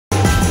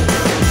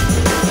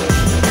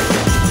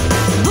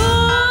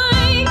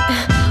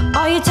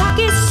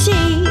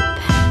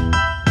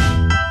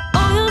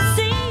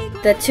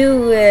The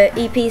two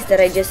EPs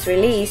that I just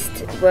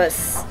released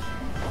was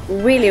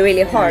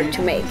really hard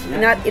to make.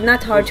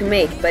 Not hard to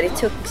make, but it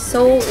took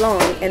so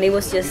long, and it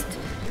was just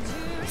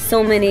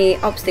so many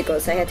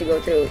obstacles I had to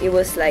go through. It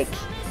was like,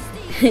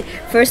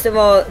 first of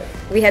all,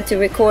 we had to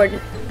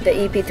record the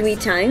EP 3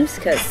 times,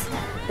 because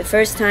the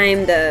first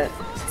time the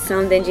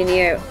sound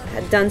engineer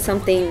had done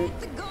something,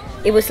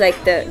 it was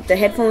like the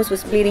headphones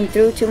was bleeding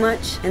through too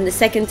much, and the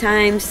second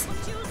times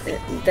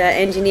the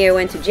engineer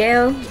went to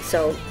jail,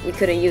 so we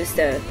couldn't use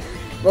the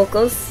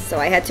vocals, so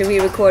I had to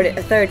re-record it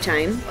a third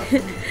time.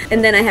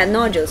 And then I had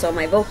nodules on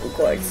my vocal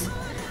cords,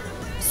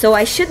 so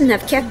I shouldn't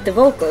have kept the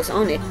vocals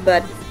on it,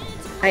 but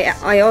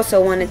I also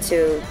wanted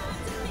to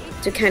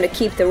kind of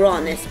keep the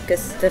rawness,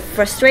 because the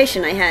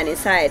frustration I had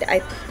inside, I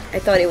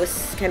thought it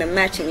was kind of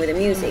matching with the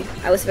music.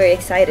 I was very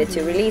excited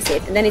to release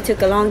it, and then it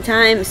took a long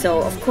time,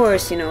 so of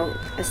course, you know,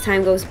 as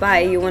time goes by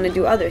you want to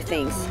do other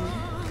things,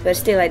 but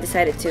still I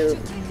decided to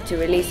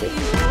release it.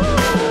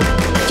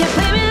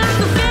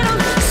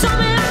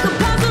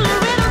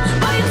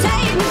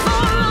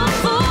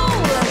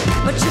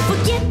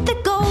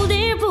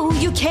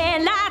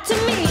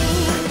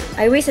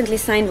 I recently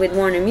signed with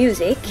Warner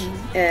Music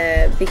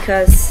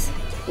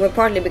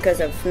partly because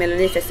of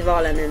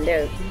Melodifestivalen, and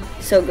they're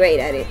so great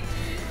at it.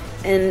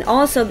 And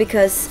also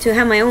because to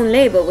have my own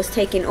label was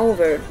taking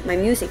over my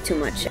music too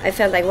much. I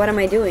felt like, what am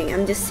I doing?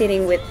 I'm just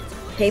sitting with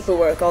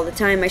paperwork all the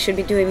time. I should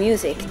be doing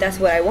music. That's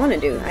what I want to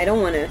do. I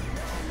don't want to,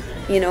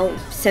 you know,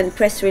 send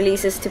press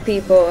releases to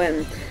people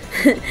and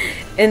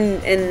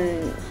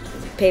and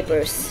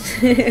papers.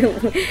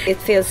 It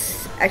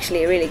feels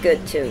actually really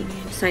good to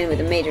sign with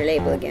a major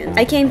label again.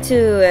 I came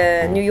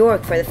to New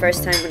York for the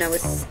first time when I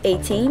was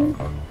 18,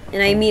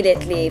 and I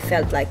immediately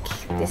felt like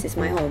this is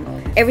my home.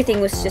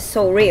 Everything was just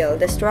so real.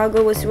 The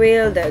struggle was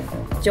real, the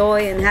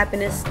joy and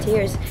happiness,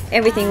 tears,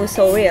 everything was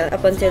so real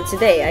up until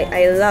today.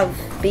 I love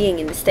being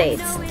in the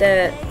States.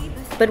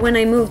 But when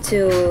I moved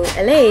to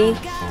LA,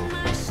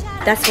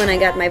 that's when I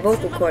got my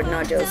vocal cord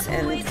nodules,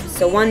 and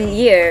so 1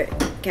 year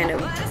kind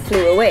of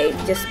flew away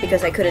just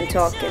because I couldn't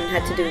talk and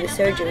had to do the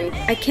surgery.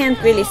 I can't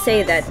really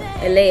say that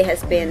LA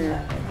has been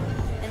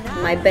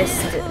my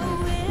best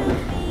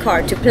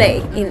card to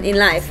play in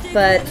life,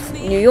 but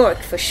New York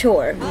for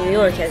sure. New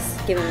York has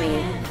given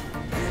me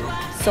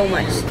so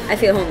much. I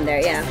feel home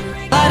there, yeah.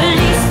 But at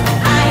least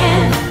I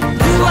am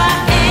who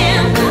I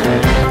am,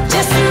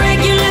 just a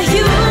regular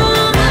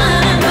human.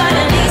 But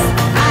at least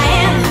I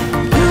am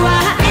who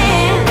I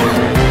am,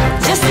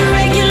 just a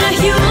regular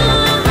human.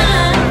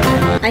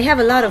 I have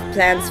a lot of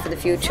plans for the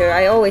future.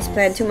 I always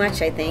plan too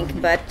much, I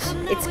think, but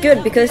it's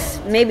good because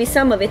maybe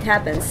some of it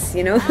happens,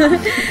 you know.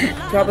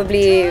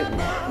 Probably,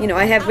 you know,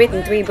 I have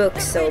written 3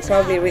 books, so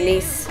probably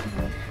release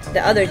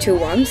the other 2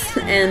 ones,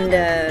 and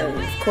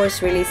of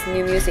course release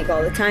new music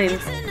all the time.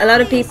 A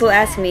lot of people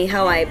ask me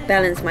how I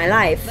balance my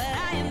life,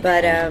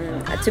 but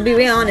to be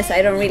real honest,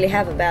 I don't really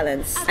have a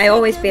balance. I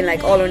always been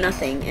like all or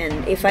nothing,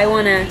 and if I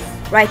want to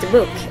write a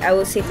book, I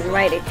will sit and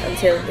write it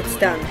until it's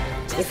done.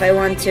 If I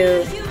want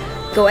to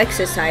go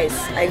exercise,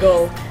 I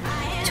go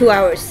 2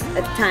 hours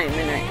at a time,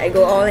 and I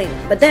go all in.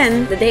 But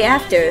then the day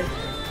after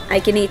I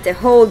can eat a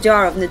whole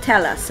jar of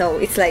Nutella, so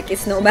it's like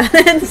it's no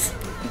balance.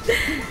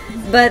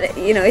 But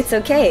you know, it's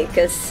okay,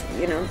 because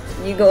you know,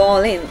 you go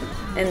all in,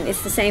 and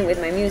it's the same with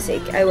my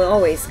music. I will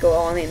always go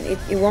all in.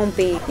 It won't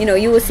be, you know,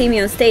 you will see me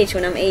on stage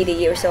when I'm 80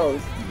 years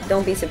old.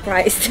 Don't be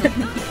surprised.